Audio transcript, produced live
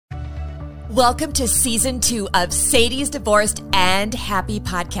Welcome to Season 2 of Sadie's Divorced and Happy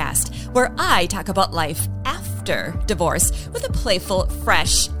podcast, where I talk about life after divorce with a playful,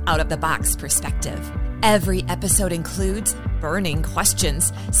 fresh, out-of-the-box perspective. Every episode includes burning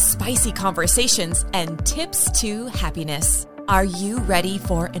questions, spicy conversations, and tips to happiness. Are you ready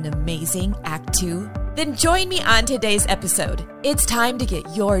for an amazing Act 2? Then join me on today's episode. It's time to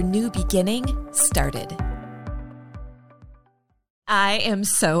get your new beginning started. I am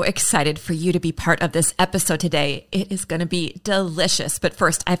so excited for you to be part of this episode today. It is going to be delicious. But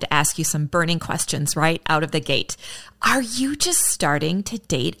first, I have to ask you some burning questions right out of the gate. Are you just starting to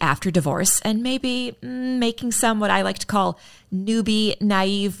date after divorce and maybe making some what I like to call newbie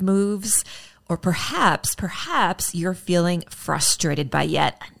naive moves? Or perhaps you're feeling frustrated by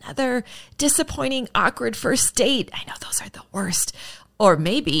yet another disappointing, awkward first date. I know those are the worst. Or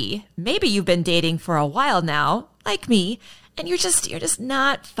maybe you've been dating for a while now, like me, and you're just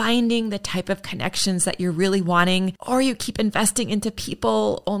not finding the type of connections that you're really wanting, or you keep investing into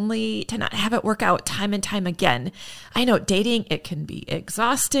people only to not have it work out time and time again. I know dating, it can be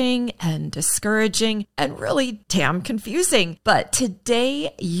exhausting and discouraging and really damn confusing. But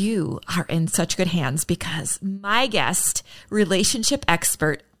today you are in such good hands because my guest, relationship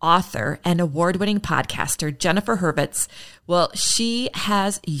expert, author, and award-winning podcaster, Jennifer Hurwitz, well, she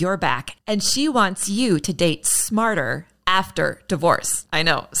has your back and she wants you to date smarter after divorce. I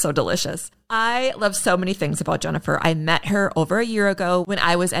know, so delicious. I love so many things about Jennifer. I met her over a year ago when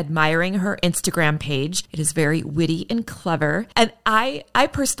I was admiring her Instagram page. It is very witty and clever. And I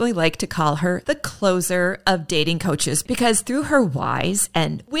personally like to call her the closer of dating coaches because through her wise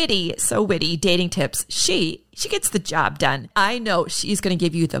and witty, so witty dating tips, she gets the job done. I know she's going to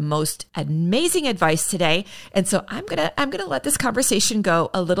give you the most amazing advice today. And so I'm going to let this conversation go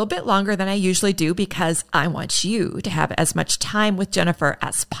a little bit longer than I usually do because I want you to have as much time with Jennifer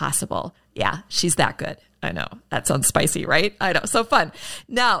as possible. Yeah, she's that good. I know. That sounds spicy, right? I know. So fun.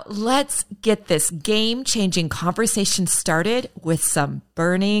 Now, let's get this game-changing conversation started with some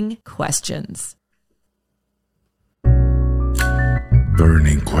burning questions.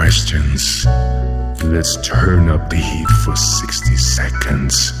 Burning questions. Let's turn up the heat for 60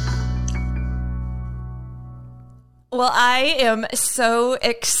 seconds. Well, I am so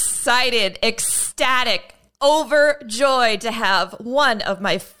excited, ecstatic, overjoyed to have one of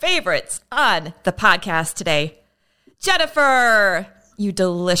my favorites on the podcast today. Jennifer, you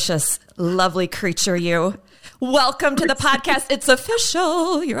delicious, lovely creature, you. Welcome to the podcast. It's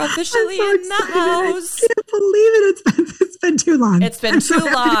official. You're officially so in the house. I can't believe it. It's been too long. It's been too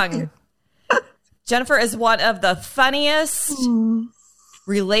long. Jennifer is one of the funniest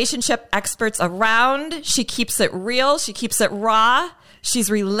relationship experts around. She keeps it real. She keeps it raw. She's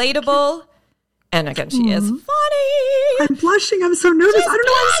relatable. And again, she is funny. I'm blushing. I'm so nervous. I don't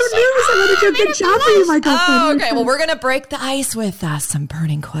know why I'm so nervous. I want to do a good job for you, my girlfriend. Oh, okay. Well, we're going to break the ice with some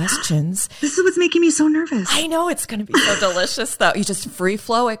burning questions. This is what's making me so nervous. I know it's going to be so delicious, though. You just free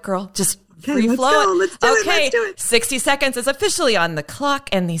flow it, girl. Just free let's flow go. it. Let's do it. 60 seconds is officially on the clock,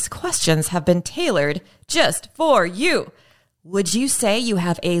 and these questions have been tailored just for you. Would you say you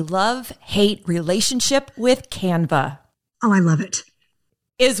have a love-hate relationship with Canva? Oh, I love it.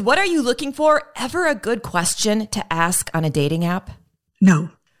 Is what are you looking for ever a good question to ask on a dating app? No.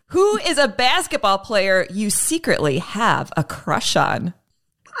 Who is a basketball player you secretly have a crush on?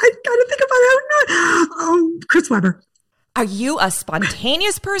 I got to think about it. Chris Webber. Are you a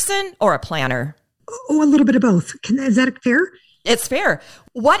spontaneous person or a planner? Oh, a little bit of both. Is that fair? It's fair.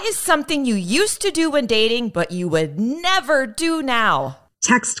 What is something you used to do when dating, but you would never do now?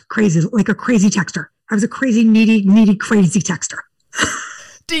 Text crazy, like a crazy texter. I was a crazy, needy, crazy texter.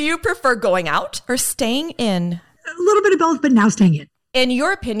 Do you prefer going out or staying in? A little bit of both, but now staying in. In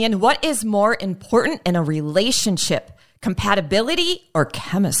your opinion, what is more important in a relationship? Compatibility or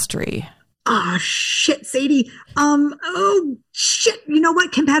chemistry? Oh, shit, Sadie. Oh, shit. You know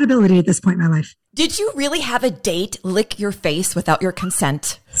what? Compatibility at this point in my life. Did you really have a date lick your face without your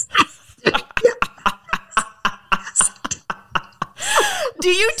consent? Do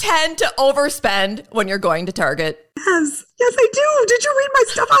you tend to overspend when you're going to Target? Yes, I do. Did you read my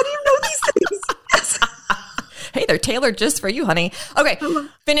stuff? How do you know these things? Yes. Hey, they're tailored just for you, honey. Okay,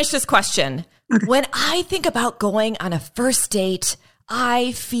 finish this question. Okay. When I think about going on a first date,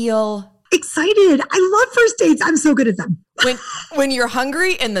 I feel excited. I love first dates. I'm so good at them. When you're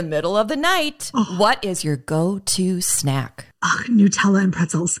hungry in the middle of the night, what is your go-to snack? Nutella and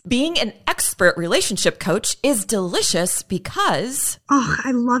pretzels. Being an expert relationship coach is delicious because...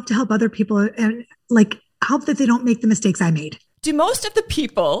 I love to help other people and help that they don't make the mistakes I made. Do most of the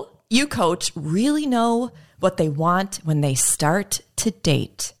people you coach really know what they want when they start to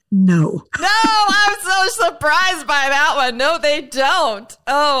date? No. No, I'm so surprised by that one. No, they don't.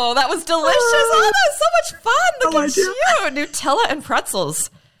 Oh, that was delicious. Oh, that was so much fun. Look at you. Nutella and pretzels.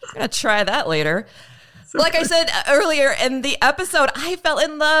 I'm going to try that later. Like I said earlier in the episode, I fell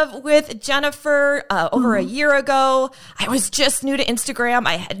in love with Jennifer over a year ago. I was just new to Instagram.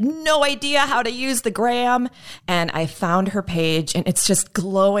 I had no idea how to use the gram. And I found her page and it's just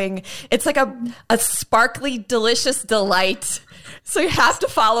glowing. It's like a sparkly, delicious delight. So you have to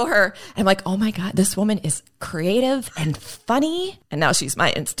follow her. I'm like, oh my God, this woman is creative and funny. And now she's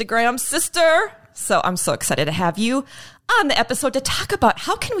my Instagram sister. So I'm so excited to have you on the episode to talk about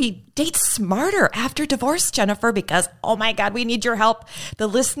how can we date smarter after divorce, Jennifer, because, oh my God, we need your help. The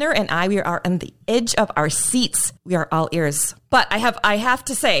listener and I, we are on the edge of our seats. We are all ears. But I have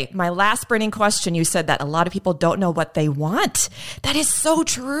to say, my last burning question, you said that a lot of people don't know what they want. That is so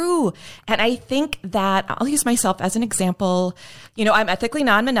true. And I think that I'll use myself as an example. You know, I'm ethically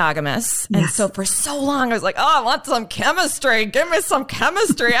non-monogamous. And so for so long, I was like, oh, I want some chemistry. Give me some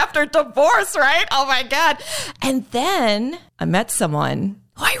chemistry after divorce, right? Oh my God. And then I met someone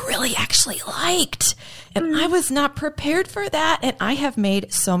who I really actually liked. And I was not prepared for that. And I have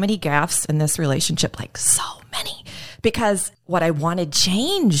made so many gaffes in this relationship, like so many, because what I wanted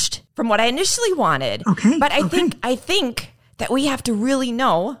changed from what I initially wanted. Okay. But I think that we have to really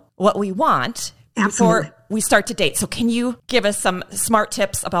know what we want before we start to date. So can you give us some smart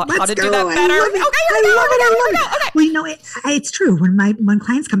tips about how to do that better? I love it. Well, you know, it's true. When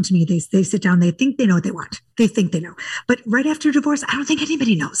clients come to me, they sit down, they think they know what they want. They think they know. But right after divorce, I don't think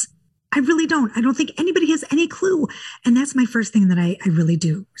anybody knows. I really don't. I don't think anybody has any clue. And that's my first thing that I really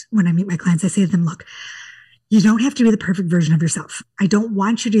do when I meet my clients. I say to them, look, you don't have to be the perfect version of yourself. I don't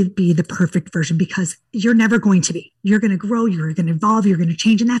want you to be the perfect version because you're never going to be. You're going to grow, you're going to evolve, you're going to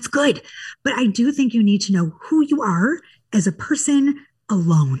change, and that's good. But I do think you need to know who you are as a person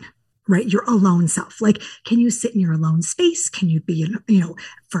alone, right? Your alone self. Like, can you sit in your alone space? Can you be,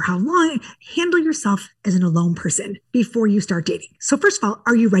 for how long? Handle yourself as an alone person before you start dating. So first of all,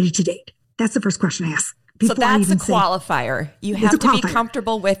 are you ready to date? That's the first question I ask. So that's a qualifier. You have to be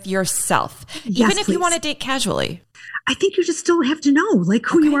comfortable with yourself, even if you want to date casually. I think you just still have to know like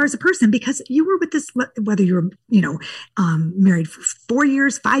who you are as a person, because you were with this, whether you're, married for 4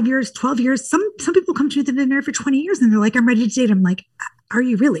 years, 5 years, 12 years. Some people come to me that have been married for 20 years and they're like, I'm ready to date. I'm like, are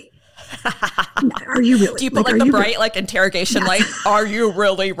you really? Are you really? Do you put the bright interrogation light? Are you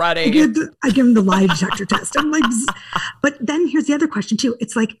really ready? I give them the lie detector test. I'm like, but then here's the other question too.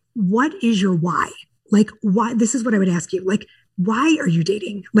 It's like, what is your why? Like, why? This is what I would ask you. Like, why are you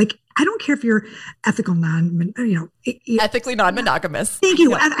dating? Like, I don't care if you're ethically non-monogamous. Thank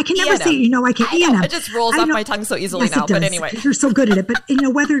you. I can never say, I can't. It just rolls off my tongue so easily now. But anyway, you're so good at it. But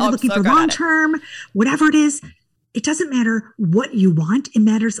whether you're looking for long-term, whatever it is, it doesn't matter what you want. It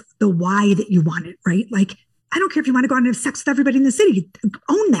matters the why that you want it, right? Like, I don't care if you want to go out and have sex with everybody in the city.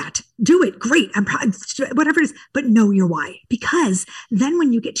 Own that. Do it. Great. I'm proud. Whatever it is, but know your why. Because then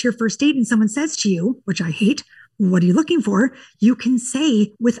when you get to your first date and someone says to you, which I hate, what are you looking for? You can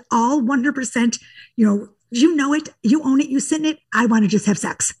say with all 100%, you know it, you own it, you sit in it. I want to just have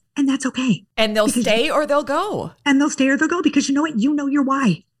sex. And that's okay. And they'll stay or they'll go. And they'll stay or they'll go because you know what? You know your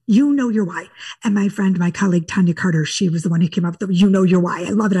why. You know your why. And my colleague, Tanya Carter, she was the one who came up with the, you know your why.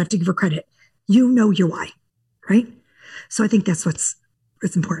 I love it. I have to give her credit. You know your why. Right. So I think that's what's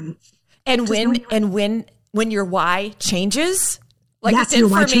important. And when your why changes, like that's it did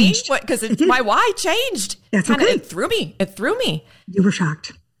for me, because my why changed. That's okay. It threw me. You were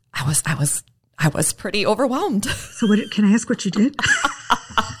shocked. I was pretty overwhelmed. So can I ask what you did?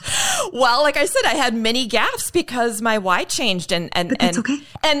 Well, like I said, I had many gaffes because my why changed and that's okay.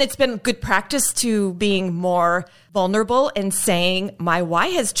 And it's been good practice to being more vulnerable and saying my why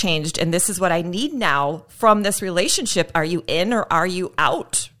has changed and this is what I need now from this relationship. Are you in or are you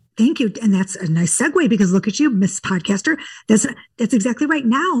out? Thank you. And that's a nice segue because look at you, Miss Podcaster. That's exactly right.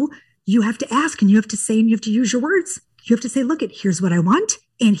 Now you have to ask and you have to say and you have to use your words. You have to say, look, here's what I want.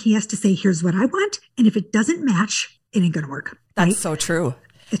 And he has to say, here's what I want. And if it doesn't match, it ain't going to work. That's so true.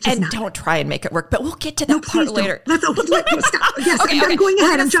 And don't try and make it work, but we'll get to that part later. Stop. Yes, okay. I'm going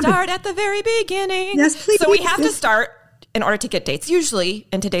ahead. I'm jumping. Start at the very beginning. Yes, please. So we have to start in order to get dates, usually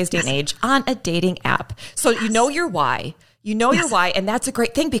in today's day and age, on a dating app. So you know your why. You know your why, and that's a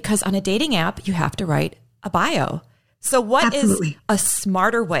great thing because on a dating app, you have to write a bio. So what is a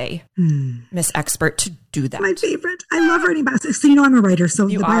smarter way, Miss Expert, to do that? My favorite. I love writing bios. So I'm a writer. So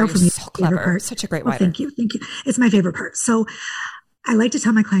the bio for me is so clever. Such a great writer. Thank you. It's my favorite part. So I like to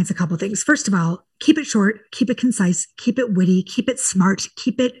tell my clients a couple of things. First of all, keep it short, keep it concise, keep it witty, keep it smart,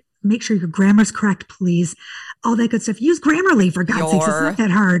 keep it Make sure your grammar's correct, please. All that good stuff. Use Grammarly, for God's sakes. It's not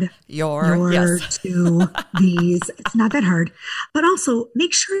that hard. Yes. To these. It's not that hard. But also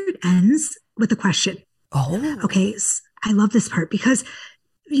make sure it ends with a question. Oh. Okay. I love this part because,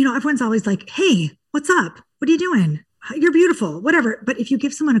 everyone's always like, hey, what's up? What are you doing? You're beautiful, whatever. But if you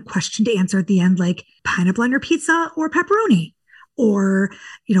give someone a question to answer at the end, like pineapple on your pizza or pepperoni, or,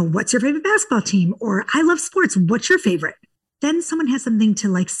 what's your favorite basketball team? Or I love sports. What's your favorite? Then someone has something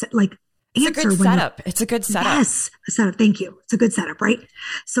to answer. It's a good setup. It's a good setup. Yes, a setup. Thank you. It's a good setup, right?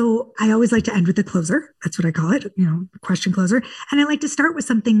 So I always like to end with a closer. That's what I call it, question closer. And I like to start with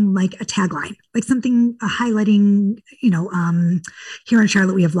something like a tagline, like something highlighting, here in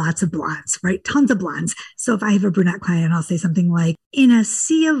Charlotte, we have lots of blondes, right? Tons of blondes. So if I have a brunette client, I'll say something like, in a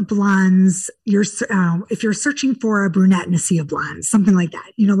sea of blondes, if you're searching for a brunette in a sea of blondes, something like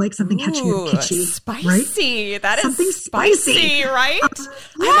that, like something catchy and kitschy. Spicy. Right? That is something spicy, right?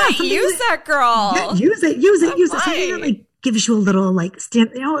 I might use that, girl. Yeah, use it. Something that gives you a little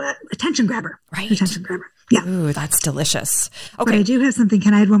attention grabber. Right. Attention grabber. Yeah. Ooh, that's delicious. Okay. But I do have something.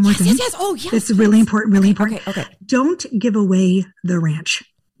 Can I add one more thing? Yes. Oh, yes. It's really important. Really important. Okay. Don't give away the ranch.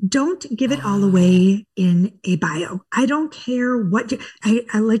 Don't give it all away in a bio. I don't care what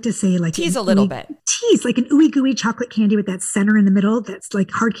I like to say, like tease a little bit. Tease like an ooey gooey chocolate candy with that center in the middle. That's like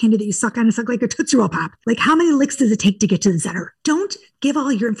hard candy that you suck on and suck like a Tootsie Roll Pop. Like how many licks does it take to get to the center? Don't give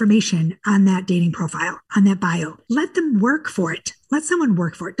all your information on that dating profile, on that bio. Let them work for it. Let someone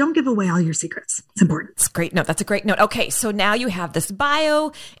work for it. Don't give away all your secrets. It's important. It's a great note. That's a great note. Okay, so now you have this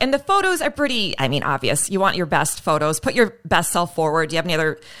bio, and the photos are pretty, obvious. You want your best photos. Put your best self forward. Do you have any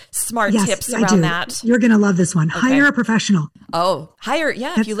other smart tips around that? You're going to love this one. Okay. Hire a professional. Oh,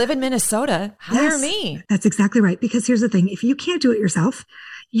 if you live in Minnesota, hire me. That's exactly right. Because here's the thing. If you can't do it yourself,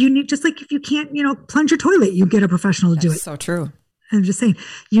 you need, just like if you can't, plunge your toilet, you get a professional to do it. So true. I'm just saying,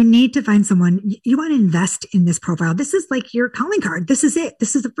 you need to find someone. You want to invest in this profile. This is like your calling card. This is it.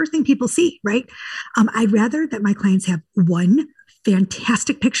 This is the first thing people see, right? I'd rather that my clients have one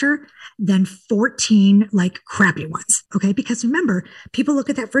fantastic picture than 14 crappy ones. Okay. Because remember, people look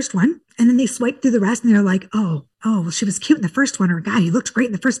at that first one and then they swipe through the rest and they're like, oh, well, she was cute in the first one, or God, he looked great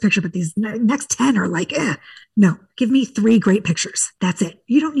in the first picture, but these next 10 are like, No, give me 3 great pictures. That's it.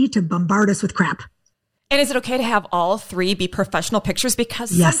 You don't need to bombard us with crap. And is it okay to have all 3 be professional pictures? Because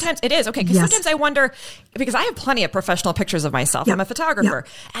sometimes it is. Okay, because sometimes I wonder, because I have plenty of professional pictures of myself. I'm a photographer.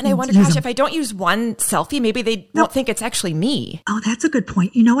 And I wonder, gosh, if I don't use one selfie, maybe they won't think it's actually me. Oh, that's a good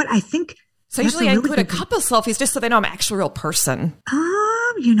point. You know what? I think... So usually I include a couple selfies just so they know I'm an actual real person.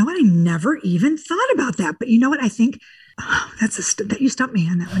 You know what? I never even thought about that. But you know what? I think... that you stumped me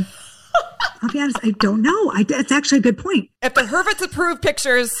on that one. I'll be honest, I don't know. It's actually a good point. If the Hurwitz approved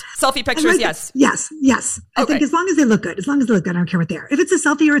pictures, selfie pictures, yes. Yes. I think as long as they look good, I don't care what they are. If it's a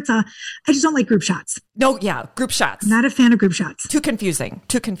selfie or I just don't like group shots. No, yeah, group shots. Not a fan of group shots. Too confusing.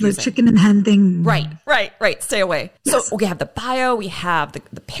 The chicken and hen thing. Right. Stay away. Yes. So we have the bio, we have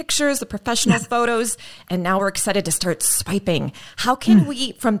the pictures, the professional photos, and now we're excited to start swiping. How can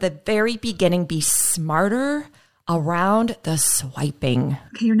we, from the very beginning, be smarter around the swiping?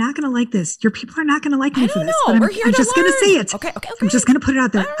 Okay, you're not going to like this. Your people are not going to like me for this. But we're here I'm just going to say it. Okay. I'm just going to put it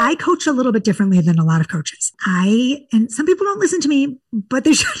out there. Right. I coach a little bit differently than a lot of coaches. And some people don't listen to me, but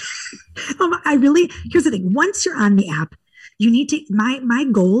they should. Here's the thing. Once you're on the app, you need to, my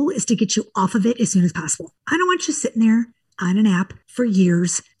goal is to get you off of it as soon as possible. I don't want you sitting there on an app for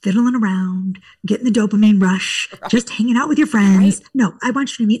years, fiddling around, getting the dopamine rush, just hanging out with your friends. Right. No, I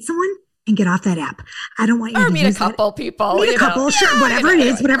want you to meet someone and get off that app. I don't want you to meet a couple people. Meet a couple, sure, whatever it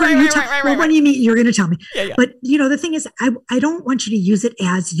is, whatever you tell. Well, when you meet, you're going to tell me. Yeah. But the thing is, I don't want you to use it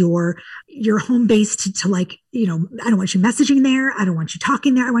as your home base to I don't want you messaging there. I don't want you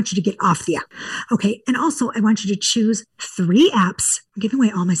talking there. I want you to get off the app. Okay. And also I want you to choose 3 apps. I'm giving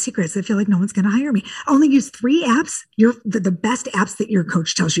away all my secrets. I feel like no one's going to hire me. Only use 3 apps. The best apps that your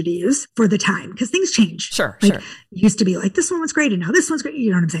coach tells you to use for the time, because things change. Sure. It used to be like, this one was great, and now this one's great.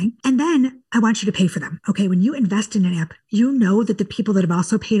 You know what I'm saying? And then I want you to pay for them. Okay. When you invest in an app, you know that the people that have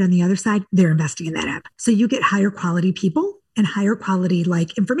also paid on the other side, they're investing in that app. So you get higher quality people and higher quality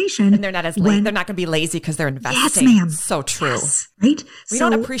information. And they're not they're not going to be lazy because they're investing. Yes, ma'am. So true. Yes, right? We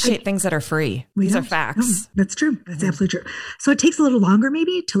don't appreciate things that are free. These are facts. No, that's true. That's absolutely true. So it takes a little longer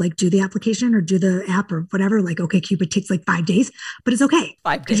maybe to do the application or do the app or whatever. Like OkCupid takes 5 days, but it's okay.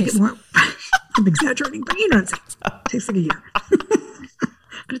 5 days. You get more, I'm exaggerating, but you know what I'm saying. It takes a year.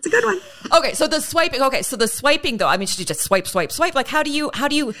 But it's a good one. Okay, so the swiping. Okay, so the swiping though. Should you just swipe? How do you?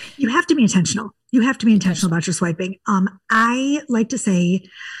 You have to be intentional. You have to be intentional about your swiping. I like to say,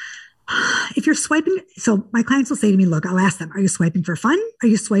 If you're swiping, so my clients will say to me, look, I'll ask them, are you swiping for fun? Are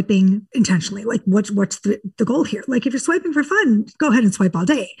you swiping intentionally? Like what's the goal here? Like if you're swiping for fun, go ahead and swipe all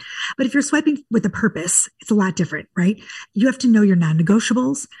day. But if you're swiping with a purpose, it's a lot different, right? You have to know your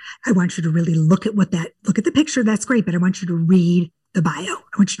non-negotiables. I want you to really look at the picture. That's great. But I want you to read the bio.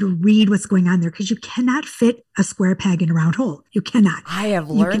 I want you to read what's going on there because you cannot fit a square peg in a round hole. You cannot. I have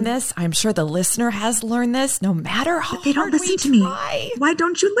learned this. I'm sure the listener has learned this. No matter how they don't listen to me. Why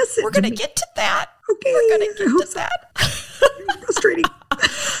don't you listen? We're going to get to that. Okay. We're going to get to that. Frustrating.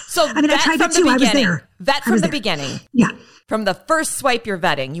 So I tried it too. I was there. Vet from the beginning. Yeah. From the first swipe, you're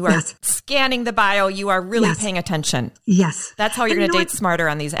vetting. You are scanning the bio. You are really paying attention. Yes. That's how you're going to date smarter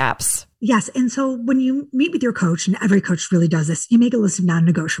on these apps. Yes. And so when you meet with your coach, and every coach really does this, you make a list of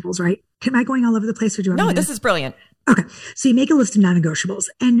non-negotiables, right? Am I going all over the place? Or do you want No, this is brilliant. Okay. So you make a list of non-negotiables,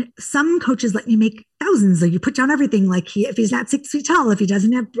 and some coaches let you make thousands. Like you put down everything, like if he's not 6 feet tall, if he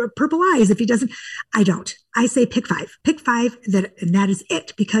doesn't have purple eyes, if he doesn't, I don't. I say pick five, and that is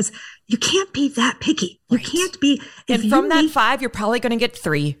it, because you can't be that picky. You can't be. And from that 5, you're probably going to get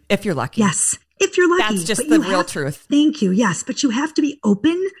 3 if you're lucky. Yes. If you're lucky. That's just the real truth. Thank you. Yes. But you have to be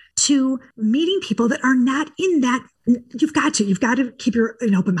open to meeting people that are not in that. You've got to keep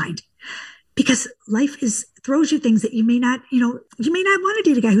an open mind, because life throws you things that you may not want to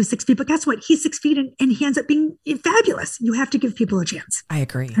date a guy who's 6 feet, but guess what? He's 6 feet and he ends up being fabulous. You have to give people a chance. I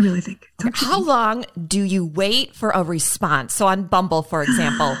agree. I really think. Okay. How long do you wait for a response? So on Bumble, for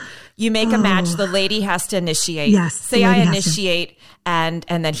example, you make a match, the lady has to initiate. Yes. Say I initiate and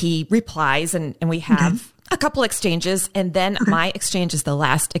then he replies and we have a couple exchanges, and then my exchange is the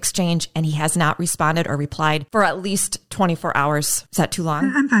last exchange and he has not responded or replied for at least 24 hours. Is that too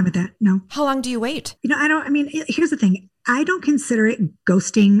long? I'm fine with that. No. How long do you wait? Here's the thing. I don't consider it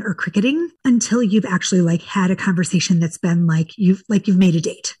ghosting or cricketing until you've actually had a conversation that's been you've made a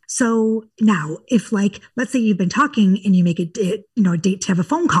date. So now if let's say you've been talking and you make a date to have a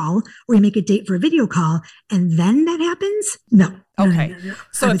phone call, or you make a date for a video call, and then that happens. No. Okay. No.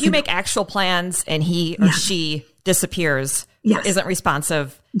 So if you make actual plans and he or she disappears, isn't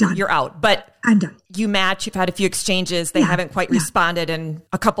responsive, done. You're out. But I'm done. You match, you've had a few exchanges, they haven't quite responded in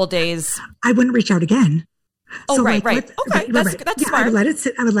a couple days. I wouldn't reach out again. Oh, so right. Okay, that's smart. I would let it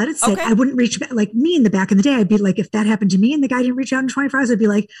sit. Okay. I wouldn't reach back. Like me in the back in the day, I'd be like, if that happened to me and the guy didn't reach out in 24 hours, I'd be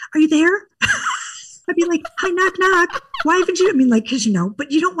like, are you there? I'd be like, hi, knock, knock. Why haven't you? Because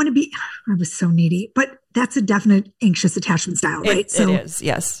but you don't want to be, I was so needy. But that's a definite anxious attachment style, right? It is,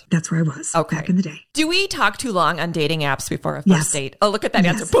 yes. That's where I was back in the day. Do we talk too long on dating apps before a first date? Oh, look at that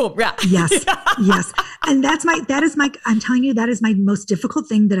answer. Boom. Yeah. Yes. And I'm telling you, that is my most difficult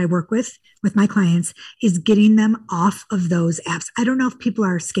thing that I work with my clients, is getting them off of those apps. I don't know if people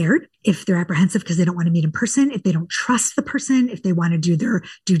are scared, if they're apprehensive because they don't want to meet in person, if they don't trust the person, if they want to do their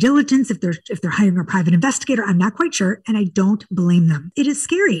due diligence, if they're hiring a private investigator. I'm not quite sure. And I don't blame them. It is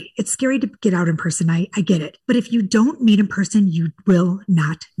scary. It's scary to get out in person. I get it. But if you don't meet in person, you will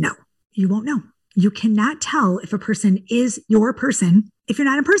not know. You won't know. You cannot tell if a person is your person if you're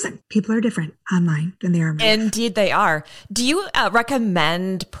not in person. People are different online than they are in real life. Indeed, they are. Do you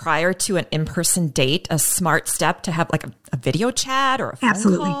recommend prior to an in-person date a smart step to have a video chat or a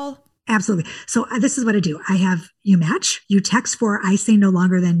phone call? Absolutely. So this is what I do. I have you match, you text for, I say no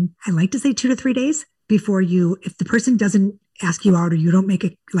longer than, I like to say 2 to 3 days before if the person doesn't ask you out, or you don't make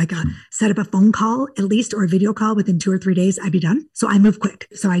set up a phone call at least, or a video call within 2 or 3 days, I'd be done. So I move quick.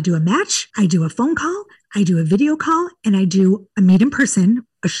 So I do a match, I do a phone call, I do a video call, and I do a meet in person,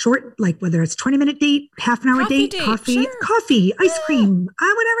 a short, whether it's 20-minute date, half an hour date, coffee, ice cream,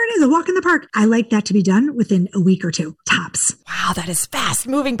 whatever it is, a walk in the park. I like that to be done within a week or 2, tops. Wow, that is fast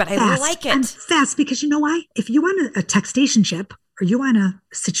moving, but I like it. I'm fast because you know why? If you want a textationship or you want a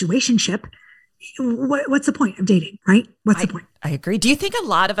situationship, what's the point of dating, right? What's the point? I agree. Do you think a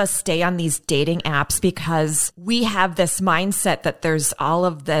lot of us stay on these dating apps because we have this mindset that there's all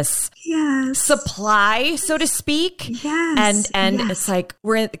of this supply, so to speak? Yes. And it's like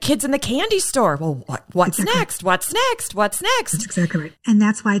we're kids in the candy store. Well, what's next? What's next? That's exactly right. And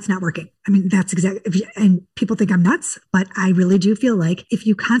that's why it's not working. That's exactly, and people think I'm nuts, but I really do feel like if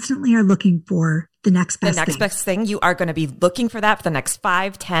you constantly are looking for the next best thing, you are going to be looking for that for the next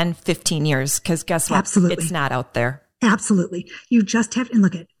 5, 10, 15 years. Because guess what? Absolutely. It's not out there. Absolutely. You just have to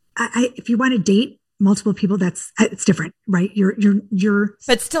look at, if you want to date multiple people, it's different, right?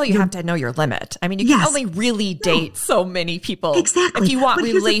 But still, you have to know your limit. I mean, you can only really date so many people. Exactly. If you want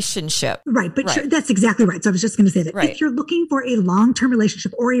relationship. Right. But that's exactly right. So I was just going to say that if you're looking for a long-term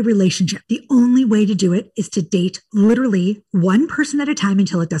relationship or a relationship, the only way to do it is to date literally one person at a time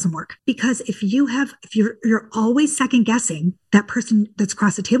until it doesn't work. Because if you're always second guessing that person that's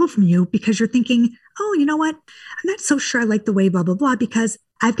across the table from you because you're thinking, oh, you know what? I'm not so sure I like the way blah, blah, blah, because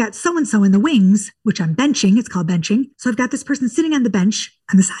I've got so-and-so in the wings, which I'm benching. It's called benching. So I've got this person sitting on the bench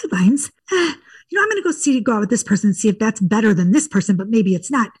on the sidelines. I'm going to go out with this person and see if that's better than this person, but maybe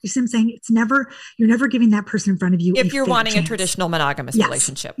it's not. You see what I'm saying? You're never giving that person in front of you. If you're wanting a traditional monogamous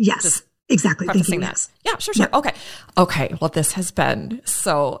relationship. Yes. Just exactly. Prefacing that. Yeah, sure. Yeah. Okay. Well, this has been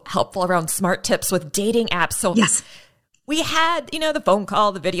so helpful around smart tips with dating apps. So yes. We had, the phone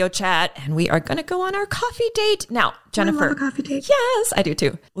call, the video chat, and we are going to go on our coffee date. Now, Jennifer. I love a coffee date. Yes, I do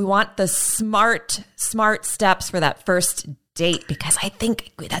too. We want the smart steps for that first date because I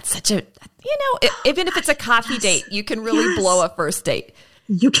think that's such a, even if it's a coffee date, you can really blow a first date.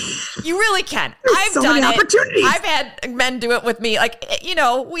 You can. You really can. I've done it. Opportunities. I've had men do it with me. Like,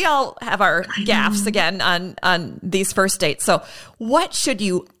 we all have our gaffes again on these first dates. So what should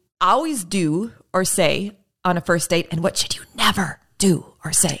you always do or say on a first date, and what should you never do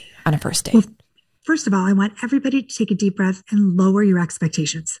or say on a first date? Well, first of all, I want everybody to take a deep breath and lower your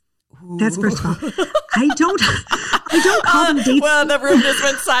expectations. Ooh. That's first of all. I don't call them dates. Well, the room just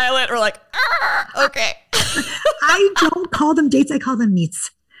went silent. We're like, okay. I don't call them dates. I call them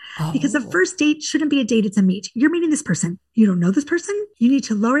meets. Because a first date shouldn't be a date. It's a meet. You're meeting this person. You don't know this person. You need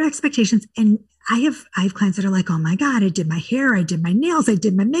to lower expectations. And I have clients that are like, oh my God, I did my hair. I did my nails. I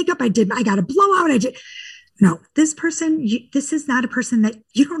did my makeup. I got a blowout. No, this person, this is not a person that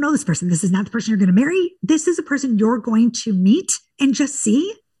you don't know this person. This is not the person you're going to marry. This is a person you're going to meet and just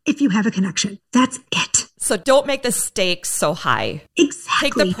see if you have a connection. That's it. So don't make the stakes so high. Exactly.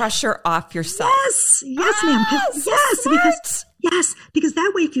 Take the pressure off yourself. Yes, ma'am. Because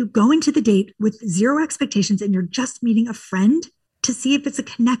that way, if you go into the date with zero expectations and you're just meeting a friend to see if it's a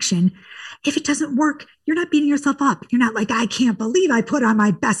connection, if it doesn't work, you're not beating yourself up. You're not like, I can't believe I put on my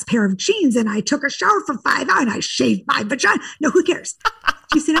best pair of jeans and I took a shower for 5 hours and I shaved my vagina. No, who cares?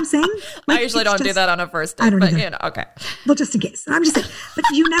 Do you see what I'm saying? Like, I usually don't do that on a first date, but okay. Well, just in case. I'm just saying, but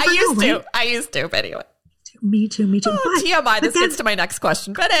you never know. I used to, but anyway. Me too. Oh, TMI, this gets to my next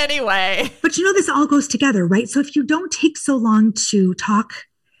question. But anyway. But this all goes together, right? So if you don't take so long to talk.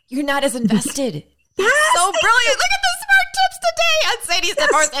 You're not as invested. Yes, so brilliant. Look at the smart tips today on Sadie's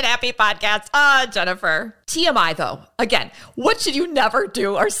Divorce and Happy podcast. Jennifer. TMI though. Again, what should you never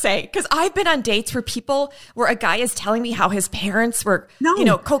do or say? Because I've been on dates where a guy is telling me how his parents were,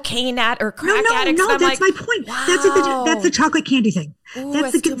 cocaine or crack addicts. No, that's my point. Wow. That's the chocolate candy thing. Ooh,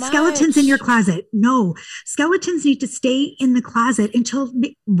 that's the skeletons in your closet. No, skeletons need to stay in the closet until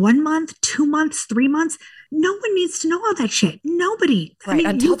 1 month, 2 months, 3 months. No one needs to know all that shit. Nobody. Right.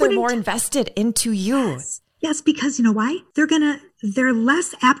 Until they're more invested into you. Yes, because you know why? They're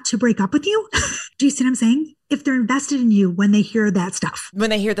less apt to break up with you. Do you see what I'm saying? If they're invested in you when they hear that stuff. When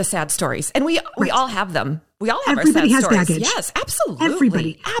they hear the sad stories. And we all have them. We all have Everybody our sad has stories. Baggage. Yes, absolutely.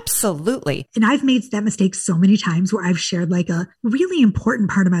 Everybody. Absolutely. And I've made that mistake so many times where I've shared like a really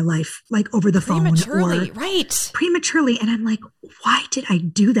important part of my life, like over the phone. Prematurely. And I'm like, why did I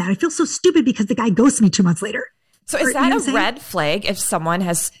do that? I feel so stupid because the guy ghosted me 2 months later. So is that a red flag if someone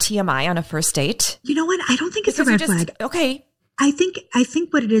has TMI on a first date? You know what? I don't think it's a red flag. Okay. I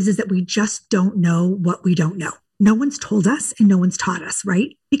think what it is that we just don't know what we don't know. No one's told us and no one's taught us,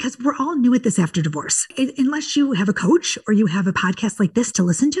 right? Because we're all new at this after divorce. Unless you have a coach or you have a podcast like this to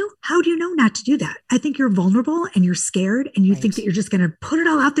listen to, how do you know not to do that? I think you're vulnerable and you're scared and you think that you're just going to put it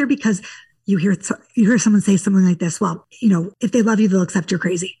all out there because you hear someone say something like this. Well, if they love you, they'll accept you're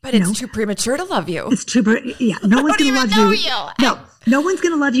crazy. But it's too premature to love you. It's too, no one's going to love you. No one's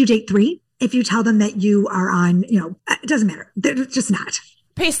going to love you date 3 if you tell them that you are on, it doesn't matter. They're just not.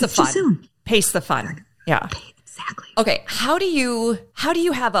 Pace the fun. Too soon. Pace the fun. Yeah. Exactly. Okay. How do you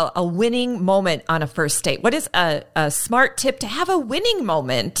have a winning moment on a first date? What is a smart tip to have a winning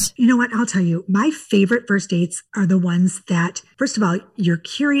moment? You know what? I'll tell you, my favorite first dates are the ones that, first of all, you're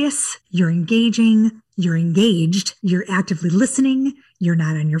curious, you're engaging, you're engaged, you're actively listening, you're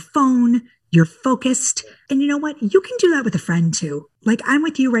not on your phone, you're focused. And you know what? You can do that with a friend too. Like I'm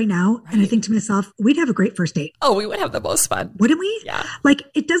with you right now. Right. And I think to myself, we'd have a great first date. Oh, we would have the most fun. Wouldn't we? Yeah. Like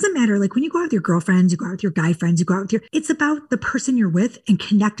it doesn't matter. Like when you go out with your girlfriends, you go out with your guy friends, it's about the person you're with and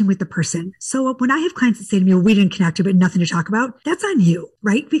connecting with the person. So when I have clients that say to me, well, we didn't connect, but nothing to talk about, that's on you,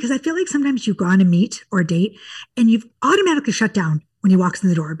 right? Because I feel like sometimes you go on a meet or a date and you've automatically shut down when he walks in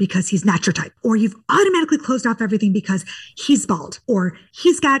the door because he's not your type, or you've automatically closed off everything because he's bald, or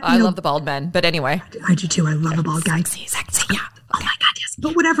he's got, I love the bald men, but anyway. I do too. I love a bald guy. Sexy, yeah. Oh my God, yes.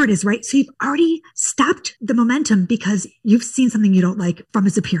 But whatever it is, right? So you've already stopped the momentum because you've seen something you don't like from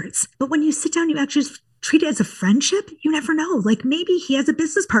his appearance. But when you sit down, you actually just treat it as a friendship. You never know. Like maybe he has a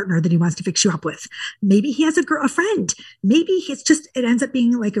business partner that he wants to fix you up with. Maybe he has a friend. Maybe it ends up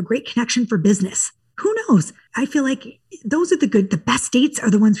being like a great connection for business. Who knows? I feel like those are the best dates are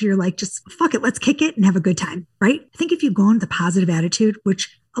the ones where you're like, just fuck it, let's kick it and have a good time, right? I think if you go on with a positive attitude,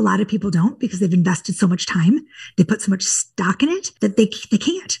 which a lot of people don't because they've invested so much time, they put so much stock in it that they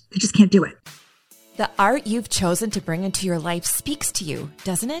just can't do it. The art you've chosen to bring into your life speaks to you,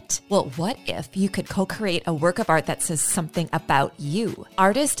 doesn't it? Well, what if you could co-create a work of art that says something about you?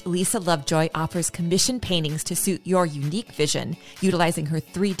 Artist Lisa Lovejoy offers commissioned paintings to suit your unique vision, utilizing her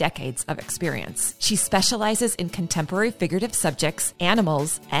 3 decades of experience. She specializes in contemporary figurative subjects,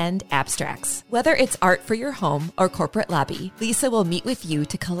 animals, and abstracts. Whether it's art for your home or corporate lobby, Lisa will meet with you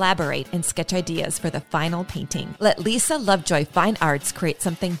to collaborate and sketch ideas for the final painting. Let Lisa Lovejoy Fine Arts create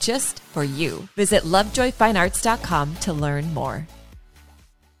something just for you. Visit lovejoyfinearts.com to learn more.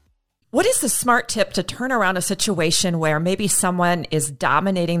 What is the smart tip to turn around a situation where maybe someone is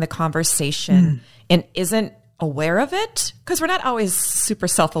dominating the conversation and isn't aware of it? Because we're not always super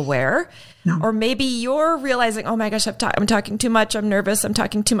self-aware. No. Or maybe you're realizing, oh my gosh, I'm talking too much. I'm nervous. I'm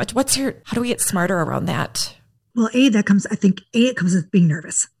talking too much. how do we get smarter around that? Well, it comes with being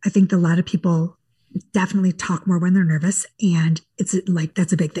nervous. I think that a lot of people definitely talk more when they're nervous. And it's like,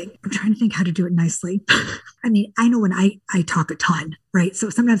 that's a big thing. I'm trying to think how to do it nicely. I mean, I know when I talk a ton, right? So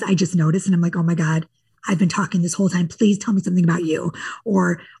sometimes I just notice and I'm like, oh my God, I've been talking this whole time. Please tell me something about you.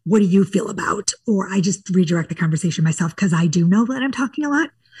 Or what do you feel about? Or I just redirect the conversation myself because I do know that I'm talking a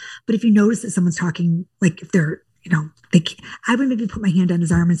lot. But if you notice that someone's talking, like if they're, I would maybe put my hand on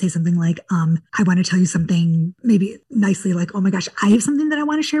his arm and say something like, I want to tell you something maybe nicely, like, oh my gosh, I have something that I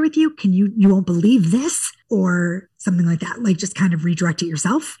want to share with you. You won't believe this, or something like that. Like just kind of redirect it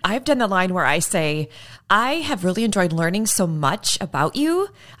yourself. I've done the line where I say, I have really enjoyed learning so much about you.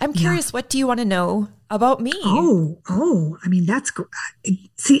 I'm curious, what do you want to know about me? Oh, I mean, that's good.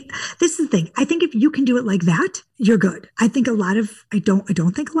 See, this is the thing. I think if you can do it like that, you're good. I think I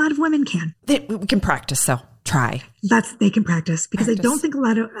don't think a lot of women can. We can practice though. Try. They can practice because I don't think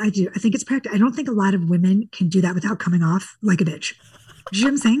I think it's practice. I don't think a lot of women can do that without coming off like a bitch. Do you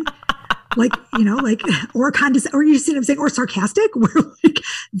know what I'm saying? Or you see what I'm saying? Or sarcastic, where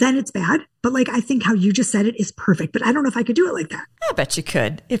then it's bad. But I think how you just said it is perfect. But I don't know if I could do it like that. I bet you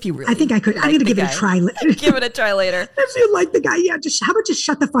could if you really. I think I could. I'm going to give it a try. Give it a try later. If you like the guy, yeah. How about just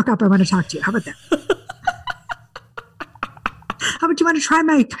shut the fuck up? I want to talk to you. How about that? How about you want to try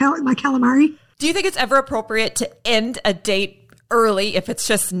my calamari? Do you think it's ever appropriate to end a date early if it's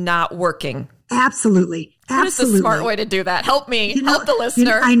just not working? Absolutely. What is the smart way to do that? Help me. Help the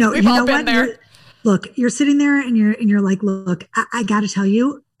listener. I know. We've all been there. You're sitting there and you're like, look, I got to tell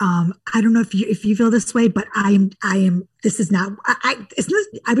you, I don't know if you feel this way, but I am. This is not. I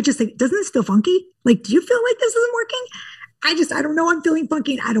would just say, doesn't this feel funky? Like, do you feel like this isn't working? I don't know. I'm feeling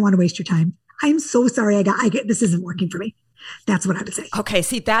funky, and I don't want to waste your time. I'm so sorry. This isn't working for me. That's what I would say. Okay.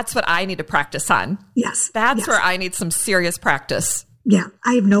 See, that's what I need to practice on. Yes. That's where I need some serious practice. Yeah.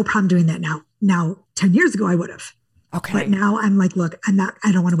 I have no problem doing that now. Now, 10 years ago, I would have. Okay. But now I'm like, look, I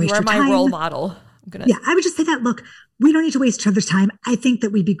don't want to waste your time. You're my role model. Yeah. I would just say that, look, we don't need to waste each other's time. I think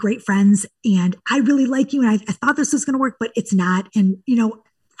that we'd be great friends, and I really like you. And I thought this was going to work, but it's not. And,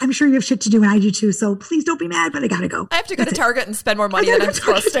 I'm sure you have shit to do, and I do too. So please don't be mad, but I got to go. I have to go to Target and spend more money than I'm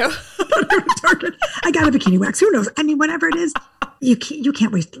supposed to. Target. I got a bikini wax. Who knows? I mean, whatever it is, you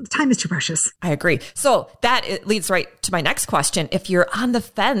can't waste. Time is too precious. I agree. So it leads right to my next question. If you're on the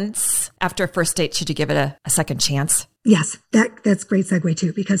fence after a first date, should you give it a second chance? Yes, that's a great segue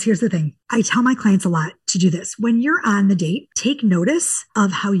too, because here's the thing. I tell my clients a lot to do this. When you're on the date, take notice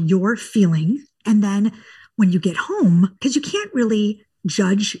of how you're feeling. And then when you get home, because you can't really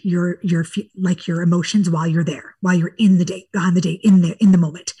judge your emotions while you're there, while you're on the date, in the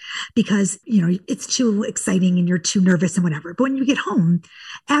moment, because, it's too exciting and you're too nervous and whatever. But when you get home,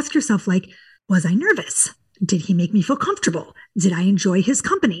 ask yourself, was I nervous? Did he make me feel comfortable? Did I enjoy his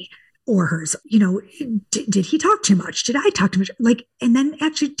company or hers? Did he talk too much? Did I talk too much? And then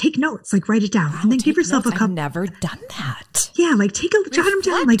actually take notes, write it down, and then give yourself a couple. I've never done that. Yeah, jot them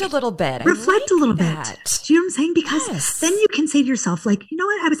down, a little bit. Reflect a little bit. Do you know what I'm saying? Because then you can say to yourself, you know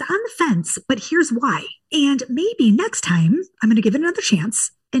what? I was on the fence, but here's why. And maybe next time I'm going to give it another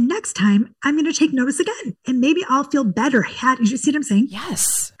chance. And next time I'm going to take notice again. And maybe I'll feel better. You see what I'm saying?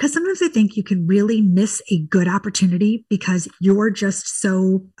 Yes. Because sometimes I think you can really miss a good opportunity because you're just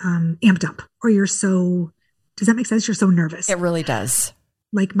so amped up, or you're so, does that make sense? You're so nervous. It really does.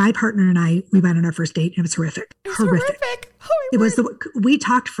 Like my partner and I, we went on our first date and it was horrific. Horrific. Oh, it was we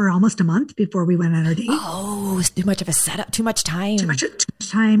talked for almost a month before we went on our date. Oh, it was too much of a setup, too much time. Too much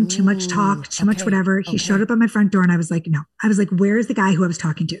time, too much talk, too much whatever. He showed up at my front door and I was like, no. I was like, where is the guy who I was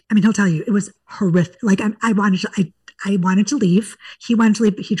talking to? I mean, he'll tell you, it was horrific. Like I wanted to leave. He wanted to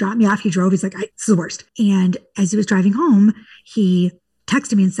leave, but he dropped me off. He drove. He's like, this is the worst. And as he was driving home, he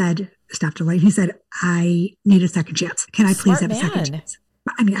texted me and said, stopped a light. He said, I need a second chance. Can I please have a second chance?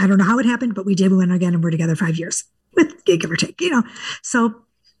 I mean, I don't know how it happened, but we did. We went again and we're together 5 years with give or take, So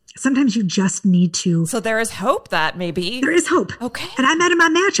sometimes you just need to. So there is hope that maybe. There is hope. Okay. And I met him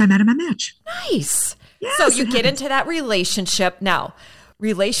on Match. Nice. Yes, so you get into that relationship. Now,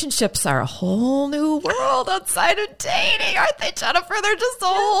 relationships are a whole new world outside of dating, aren't they, Jennifer? They're just a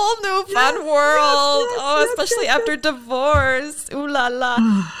whole new fun world. Especially after divorce. Ooh la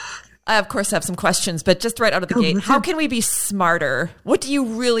la. I, of course, have some questions, but just right out of the gate, how can we be smarter? What do you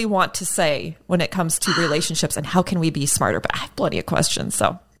really want to say when it comes to relationships, and how can we be smarter? But I have plenty of questions,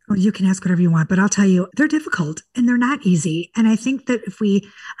 so. Well, you can ask whatever you want, but I'll tell you, they're difficult and they're not easy. And I think that if we,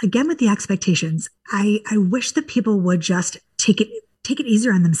 again, with the expectations, I wish that people would just take it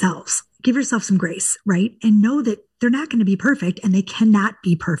easier on themselves. Give yourself some grace, right? And know that they're not going to be perfect and they cannot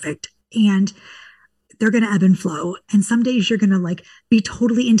be perfect. And they're going to ebb and flow. And some days you're going to be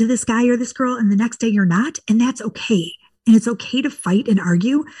totally into this guy or this girl, and the next day you're not. And that's okay. And it's okay to fight and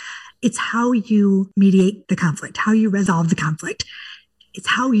argue. It's how you mediate the conflict, how you resolve the conflict. It's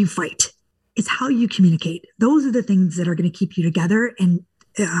how you fight. It's how you communicate. Those are the things that are going to keep you together and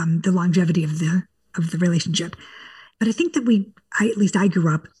the longevity of the relationship. But I think that at least I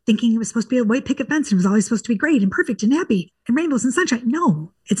grew up thinking it was supposed to be a white picket fence and it was always supposed to be great and perfect and happy and rainbows and sunshine.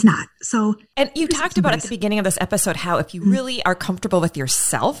 No, it's not. So, and you talked about at the beginning of this episode how if you really are comfortable with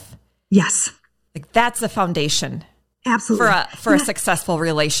yourself, yes, that's the foundation. Absolutely. For a successful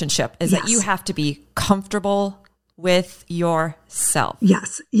relationship is that you have to be comfortable with yourself.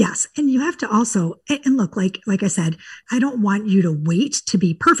 Yes. And you have to also, and look, like I said, I don't want you to wait to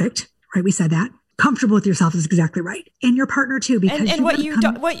be perfect, right? We said that. Comfortable with yourself is exactly right. And your partner too, because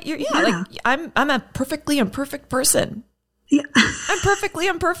I'm a perfectly imperfect person. Yeah. I'm perfectly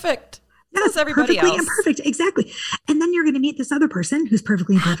imperfect. Yes, everybody perfectly else. Imperfect. Exactly. And then you're going to meet this other person who's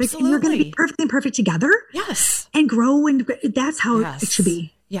perfectly imperfect. Absolutely. And you're going to be perfectly imperfect together. Yes. And grow. And that's how it should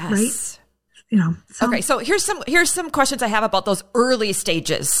be. Yes. Right? Okay, so here's some questions I have about those early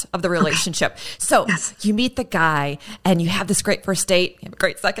stages of the relationship. Okay. So you meet the guy and you have this great first date, you have a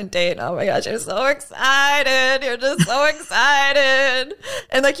great second date. Oh my gosh, you're so excited. You're just so excited.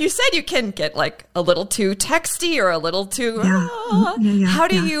 And like you said, you can get a little too texty or a little too, how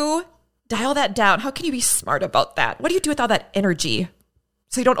do you dial that down? How can you be smart about that? What do you do with all that energy?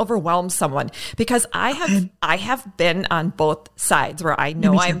 So you don't overwhelm someone, because I have been on both sides where I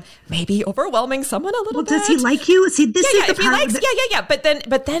know I'm maybe overwhelming someone a little bit. Does he like you? See, this is the part.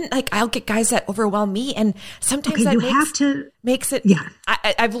 But then I'll get guys that overwhelm me, and sometimes makes it. Yeah,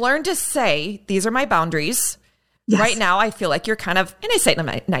 I've learned to say these are my boundaries. Yes. Right now, I feel like you're kind of, and I say it in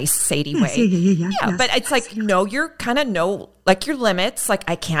a nice, Sadie way. Yeah. But it's you're kind of your limits. Like,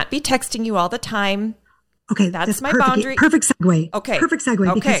 I can't be texting you all the time. Okay, that's my boundary. Perfect segue. Okay. Perfect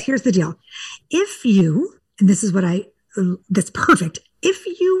segue, because here's the deal. If you, and this is that's perfect. If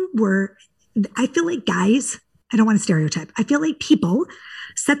you were, I feel like guys, I don't want to stereotype. I feel like people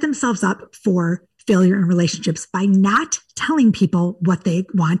set themselves up for failure in relationships by not telling people what they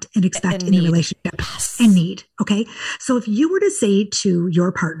want and expect in a relationship and need. Okay. So if you were to say to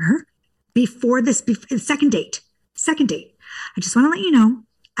your partner before second date, I just want to let you know,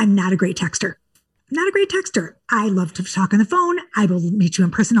 I'm not a great texter. Not a great texter. I love to talk on the phone. I will meet you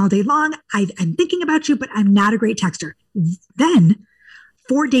in person all day long. I'm thinking about you, but I'm not a great texter. Then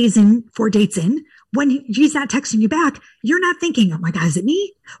 4 dates in, when he's not texting you back, you're not thinking, oh my God, is it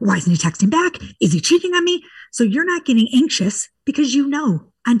me? Why isn't he texting back? Is he cheating on me? So you're not getting anxious because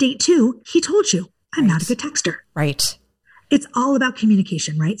on date 2, he told you, I'm not a good texter. Right. It's all about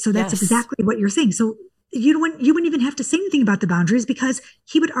communication, right? So that's exactly what you're saying. So you wouldn't even have to say anything about the boundaries, because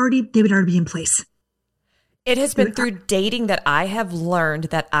they would already be in place. It has been through dating that I have learned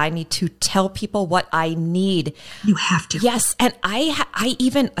that I need to tell people what I need. You have to. Yes. And I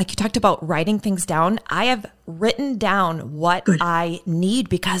even, like you talked about writing things down, I have written down what I need,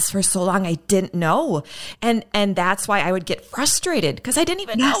 because for so long I didn't know. And that's why I would get frustrated, because I didn't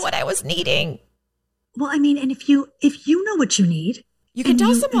even know what I was needing. Well, I mean, and if you know what you need You can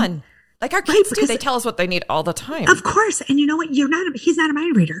tell someone. Like our kids do. They tell us what they need all the time. Of course. And you know what? He's not a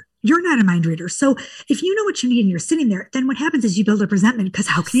mind reader. You're not a mind reader. So if you know what you need and you're sitting there, then what happens is you build up resentment because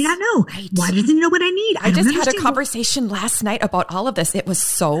how can you not know? Right. Why doesn't he know what I need? I just had a conversation last night about all of this. It was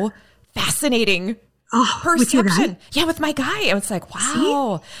so fascinating. Oh, with your guy? Yeah, with my guy. I was like,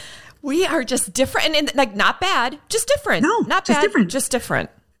 wow, we are just different. And like, not bad, just different. No, not just bad, different. Just different.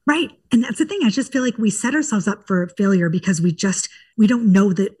 Right. And that's the thing. I just feel like we set ourselves up for failure because we don't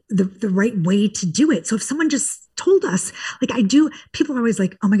know the right way to do it. So if someone just told us, like I do, people are always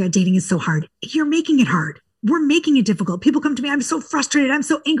like, oh my God, dating is so hard. You're making it hard. We're making it difficult. People come to me, I'm so frustrated. I'm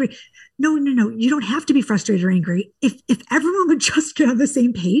so angry. No. You don't have to be frustrated or angry. If everyone would just get on the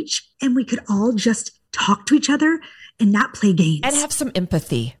same page and we could all just talk to each other and not play games. And have some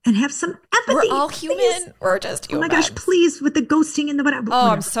empathy. We're all human. Please. We're just human. Oh my gosh, please, with the ghosting and the whatever.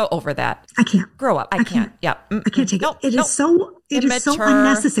 I'm so over that. I can't. Grow up. I can't. Yeah. I can't take it. It is so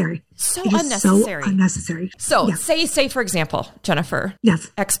unnecessary. So unnecessary. So say for example, Jennifer.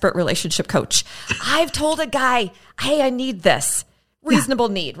 Yes. Expert relationship coach. I've told a guy, hey, I need this. Reasonable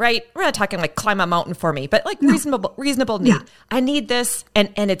need, right? We're not talking like climb a mountain for me, but like reasonable need. Yeah. I need this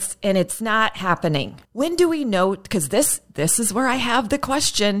and it's not happening. When do we know? Because this is where I have the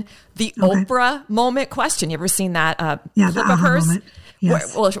question, the Oprah moment question. You ever seen that clip of hers? Moment.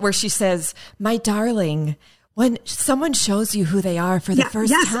 Yes. Where she says, my darling, when someone shows you who they are for the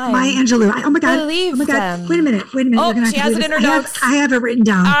first time. Maya Angelou. Oh my God. Believe them. Wait a minute. Oh, she has it in her notes. I have it written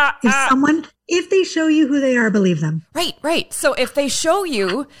down. If they show you who they are, believe them. Right. So if they show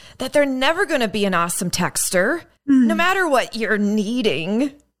you that they're never going to be an awesome texter, no matter what you're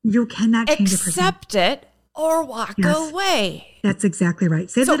needing, you cannot change accept it or walk away. That's exactly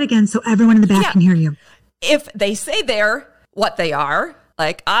right. Say that again so everyone in the back can hear you. If they say they're what they are,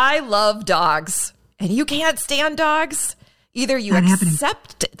 like I love dogs and you can't stand dogs, either you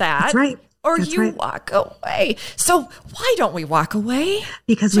accept that. That's right. Or you walk away. So why don't we walk away?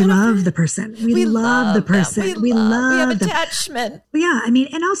 Because we love the person. We love the person. We have attachment. Yeah, I mean,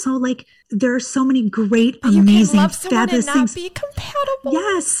 and also like there are so many great, amazing, you can love someone fabulous and not things. Be compatible.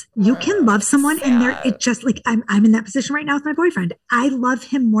 Yes, you can love someone, and it just like I'm in that position right now with my boyfriend. I love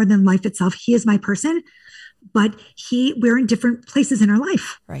him more than life itself. He is my person. But we're in different places in our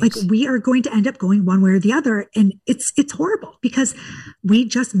life. Right. Like we are going to end up going one way or the other. And it's horrible because we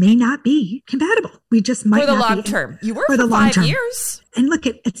just may not be compatible. We just might not be. For the long term. You were for 5 years. And look,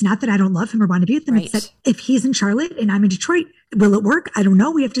 it's not that I don't love him or want to be with him. Right. It's that if he's in Charlotte and I'm in Detroit, will it work? I don't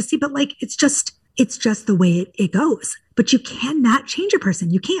know. We have to see. But like, it's just the way it goes. But you cannot change a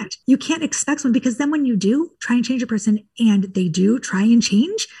person. You can't expect someone because then when you do try and change a person and they do try and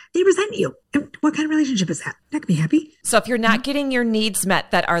change, they resent you. And what kind of relationship is that? Not gonna be happy. So if you're not getting your needs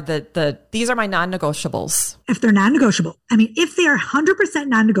met, that are these are my non-negotiables. If they're non-negotiable, I mean, if they are 100%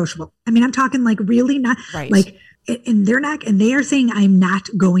 non-negotiable, I mean, I'm talking like really not like. And they are saying, I'm not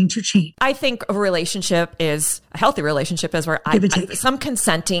going to change. I think a healthy relationship is where some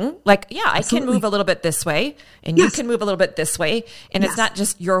consenting, like, I can move a little bit this way and you can move a little bit this way. And it's not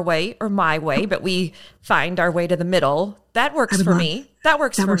just your way or my way, but we find our way to the middle. That works for me. That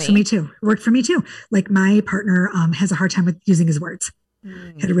works for me too. It worked for me too. Like my partner has a hard time with using his words.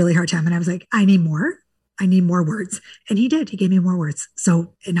 Had a really hard time. And I was like, I need more words. And he did. He gave me more words.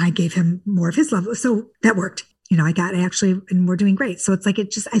 So, and I gave him more of his love. So that worked. And we're doing great. So it's like,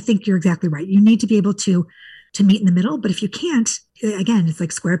 I think you're exactly right. You need to be able to meet in the middle, but if you can't, again, it's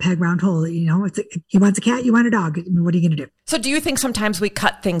like square peg, round hole, it's he wants a cat, you want a dog. I mean, what are you going to do? So do you think sometimes we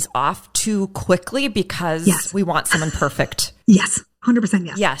cut things off too quickly because we want someone perfect? Yes. 100%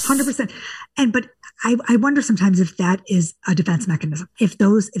 yes. Yes. 100%. But I wonder sometimes if that is a defense mechanism. If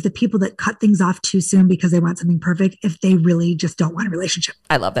the people that cut things off too soon because they want something perfect, if they really just don't want a relationship.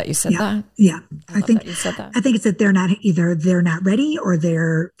 I love that you said that. Yeah. I think you said that. I think it's that they're not ready or they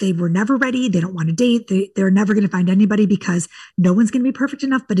were never ready. They don't want to date. They're never going to find anybody because no one's going to be perfect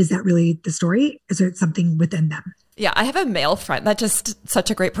enough. But is that really the story? Is there something within them? Yeah, I have a male friend. That's just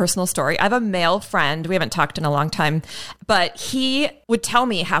such a great personal story. I have a male friend. We haven't talked in a long time, but he would tell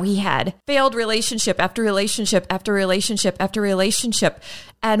me how he had failed relationship after relationship after relationship after relationship.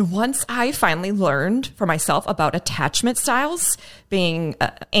 And once I finally learned for myself about attachment styles, being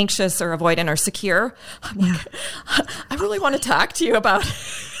anxious or avoidant or secure, I'm like, I really want to talk to you about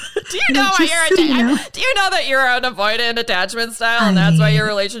Do you know that you're an avoidant attachment style and that's why your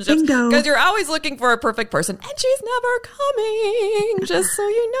relationships, because you're always looking for a perfect person and she's never coming. Just so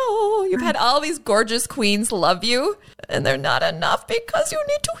you know, you've had all these gorgeous queens love you and they're not enough because you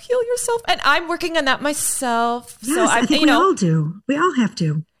need to heal yourself. And I'm working on that myself. Yes, so I think we all do. We all have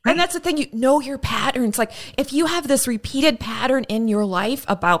to. And that's the thing, you know your patterns. Like if you have this repeated pattern in your life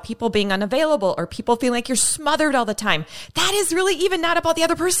about people being unavailable or people feeling like you're smothered all the time, that is really even not about the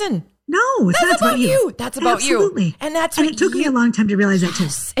other person. No, it's not about you. That's about Absolutely. you. And that's and it took me a long time to realize that too.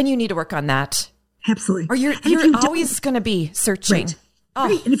 And you need to work on that. Absolutely. Or you're always going to be searching. Right. Oh.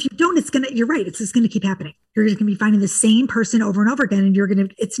 Right. And if you don't, you're right. It's just going to keep happening. You're going to be finding the same person over and over again,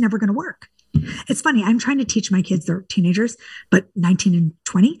 and it's never going to work. It's funny. I'm trying to teach my kids, they're teenagers, but 19 and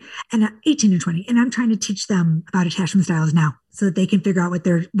 20 and 18 and 20. And I'm trying to teach them about attachment styles now so that they can figure out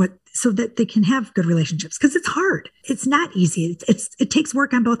so that they can have good relationships. Cause it's hard. It's not easy. It takes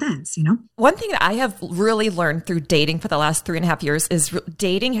work on both ends, you know? One thing that I have really learned through dating for the last 3.5 years is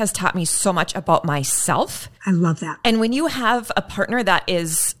dating has taught me so much about myself. I love that. And when you have a partner that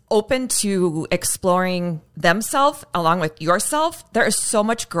is open to exploring themselves along with yourself, there is so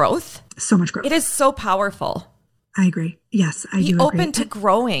much growth. So much growth. It is so powerful. I agree. Yes, I do agree. Be open to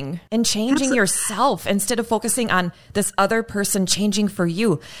growing and changing yourself instead of focusing on this other person changing for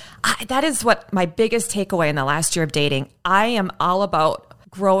you. That is what my biggest takeaway in the last year of dating. I am all about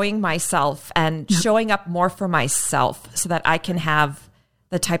growing myself and showing up more for myself so that I can have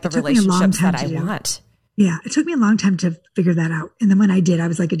the type of relationships that I want. Yeah, it took me a long time to figure that out. And then when I did, I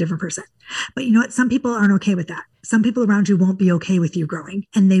was like a different person. But you know what? Some people aren't okay with that. Some people around you won't be okay with you growing,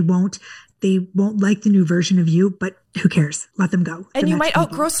 and they won't like the new version of you, but who cares? Let them go. And you might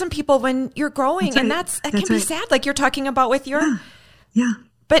outgrow some people when you're growing. And that can be sad. Like you're talking about with your, yeah.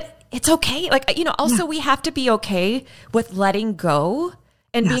 But it's okay. Like, also we have to be okay with letting go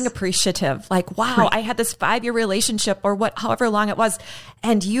and being appreciative. Like, wow, I had this 5-year relationship or however long it was.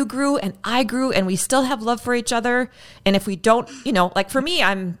 And you grew and I grew and we still have love for each other. And if we don't, like for me,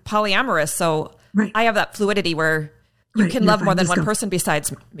 I'm polyamorous. So I have that fluidity where you can love more than one person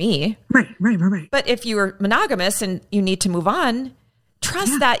besides me. Right. But if you're monogamous and you need to move on,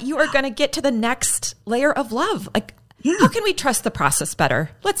 trust that you are going to get to the next layer of love. Like, how can we trust the process better?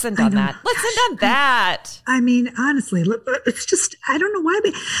 Let's end on that. I mean, honestly, it's just, I don't know why,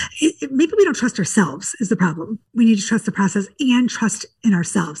 but maybe we don't trust ourselves is the problem. We need to trust the process and trust in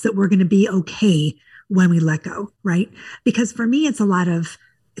ourselves that we're going to be okay when we let go, right? Because for me, it's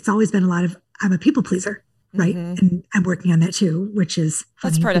always been a lot of, I'm a people pleaser. Right. Mm-hmm. And I'm working on that too, which is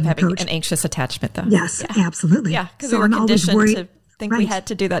that's part of having an anxious attachment though. Yes, absolutely. Yeah. Because we were conditioned to think we had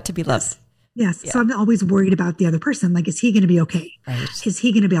to do that to be loved. Yes. Yeah. So I'm always worried about the other person. Like, is he going to be okay? Right. Is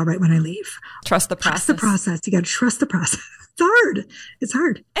he going to be all right when I leave? Trust the process. Trust the process. You got to trust the process. It's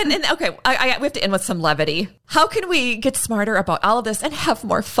hard. And okay, we have to end with some levity. How can we get smarter about all of this and have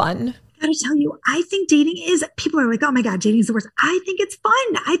more fun? I gotta tell you, I think dating people are like, oh my God, dating is the worst. I think it's fun.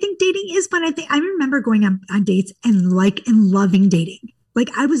 I think dating is fun. I remember going on dates and loving dating. Like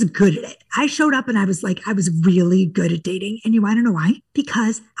I was good at it. I showed up and I was really good at dating. And you want to know why?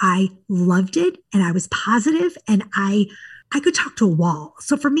 Because I loved it and I was positive and I could talk to a wall.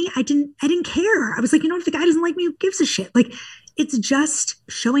 So for me, I didn't care. I was like, if the guy doesn't like me, who gives a shit? Like it's just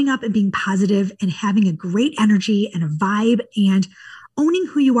showing up and being positive and having a great energy and a vibe and owning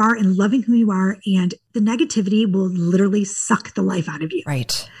who you are and loving who you are. And the negativity will literally suck the life out of you.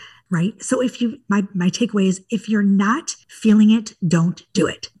 Right. So my takeaway is if you're not feeling it, don't do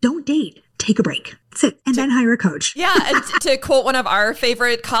it. Don't date. Take a break. That's it. And then hire a coach. Yeah. And to quote one of our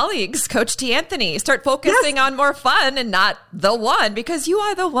favorite colleagues, Coach T. Anthony, start focusing on more fun and not the one, because you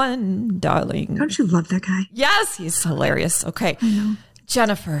are the one, darling. Don't you love that guy? Yes. He's hilarious. Okay. I know.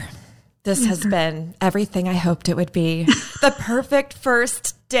 Jennifer, this has been everything I hoped it would be. The perfect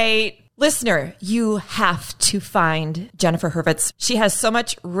first date. Listener, you have to find Jennifer Hurwitz. She has so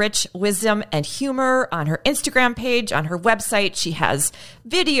much rich wisdom and humor on her Instagram page, on her website. She has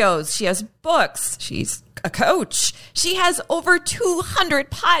videos. She has books. She's a coach. She has over 200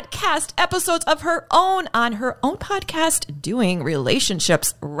 podcast episodes of her own on her own podcast, Doing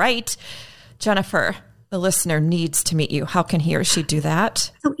Relationships Right. Jennifer, the listener needs to meet you. How can he or she do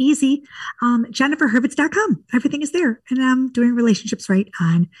that? So easy. JenniferHurwitz.com. Everything is there. And I'm Doing Relationships Right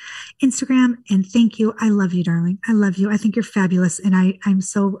on Instagram. And thank you. I love you, darling. I love you. I think you're fabulous. And I'm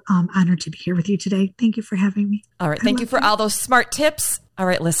so honored to be here with you today. Thank you for having me. All right. Thank you for all those smart tips. All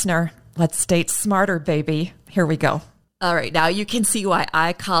right, listener, let's date smarter, baby. Here we go. All right, now you can see why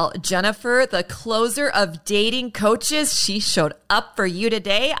I call Jennifer the closer of dating coaches. She showed up for you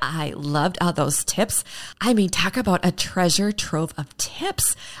today. I loved all those tips. I mean, talk about a treasure trove of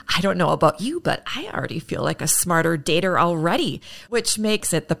tips. I don't know about you, but I already feel like a smarter dater already, which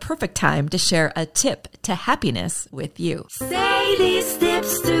makes it the perfect time to share a tip to happiness with you. Say these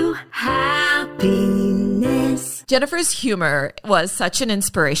tips to happiness. Jennifer's humor was such an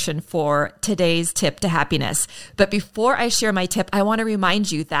inspiration for today's tip to happiness. But before I share my tip, I want to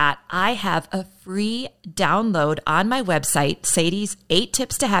remind you that I have a free download on my website, Sadie's 8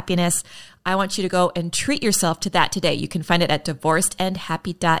 Tips to Happiness. I want you to go and treat yourself to that today. You can find it at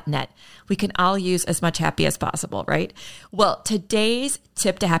divorcedandhappy.net. We can all use as much happy as possible, right? Well, today's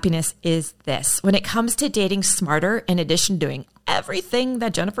tip to happiness is this. When it comes to dating smarter, in addition to doing everything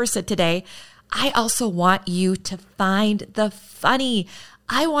that Jennifer said today, I also want you to find the funny.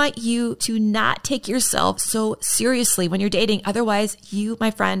 I want you to not take yourself so seriously when you're dating. Otherwise, you, my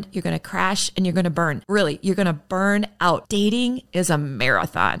friend, you're going to crash and you're going to burn. Really, you're going to burn out. Dating is a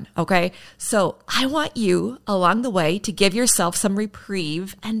marathon, okay? So I want you along the way to give yourself some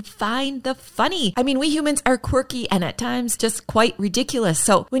reprieve and find the funny. I mean, we humans are quirky and at times just quite ridiculous.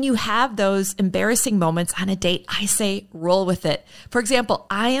 So when you have those embarrassing moments on a date, I say roll with it. For example,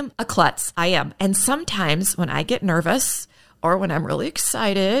 I am a klutz. I am. And sometimes when I get nervous, or when I'm really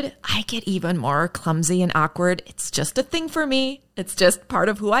excited, I get even more clumsy and awkward. It's just a thing for me. It's just part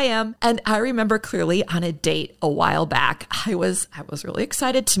of who I am. And I remember clearly on a date a while back, I was really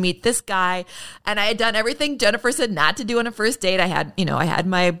excited to meet this guy. And I had done everything Jennifer said not to do on a first date. I had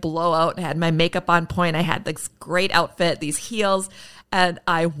my blowout, I had my makeup on point. I had this great outfit, these heels. And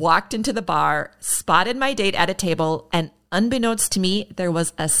I walked into the bar, spotted my date at a table, and unbeknownst to me, there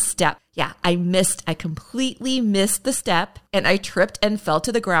was a step. Yeah, I completely missed the step and I tripped and fell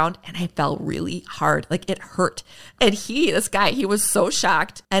to the ground and I fell really hard. Like it hurt. And this guy, he was so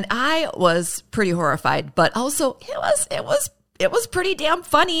shocked and I was pretty horrified, but also it was pretty damn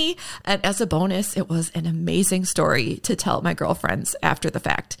funny. And as a bonus, it was an amazing story to tell my girlfriends after the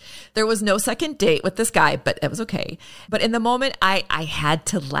fact. There was no second date with this guy, but it was okay. But in the moment, I had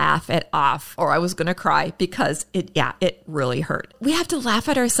to laugh it off or I was going to cry because it really hurt. We have to laugh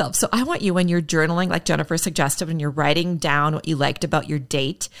at ourselves. So I want you, when you're journaling, like Jennifer suggested, when you're writing down what you liked about your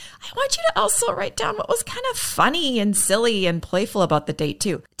date, I want you to also write down what was kind of funny and silly and playful about the date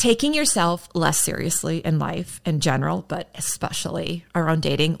too. Taking yourself less seriously in life in general, but especially around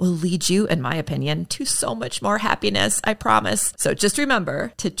dating, will lead you, in my opinion, to so much more happiness, I promise. So just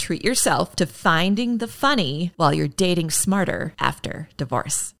remember to treat yourself to finding the funny while you're dating smarter after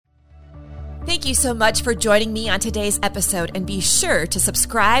divorce. Thank you so much for joining me on today's episode, and be sure to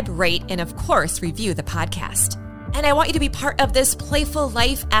subscribe, rate, and of course, review the podcast. And I want you to be part of this playful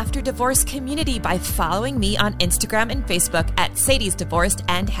life after divorce community by following me on Instagram and Facebook at Sadie's Divorced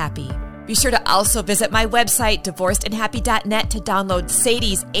and Happy. Be sure to also visit my website, divorcedandhappy.net, to download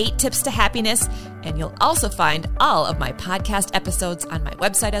Sadie's 8 Tips to Happiness, and you'll also find all of my podcast episodes on my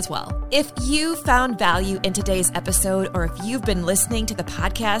website as well. If you found value in today's episode, or if you've been listening to the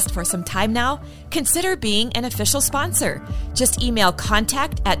podcast for some time now, consider being an official sponsor. Just email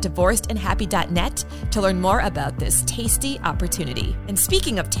contact@divorcedandhappy.net to learn more about this tasty opportunity. And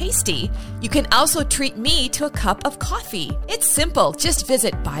speaking of tasty, you can also treat me to a cup of coffee. It's simple. Just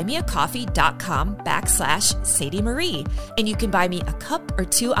visit buymeacoffee.com/Sadie Marie, and you can buy me a cup or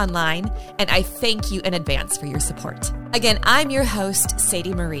two online, and I thank you in advance for your support. Again, I'm your host,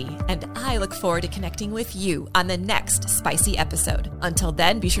 Sadie Marie, and I look forward to connecting with you on the next spicy episode. Until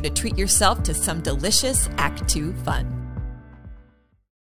then, be sure to treat yourself to some delicious Act 2 fun.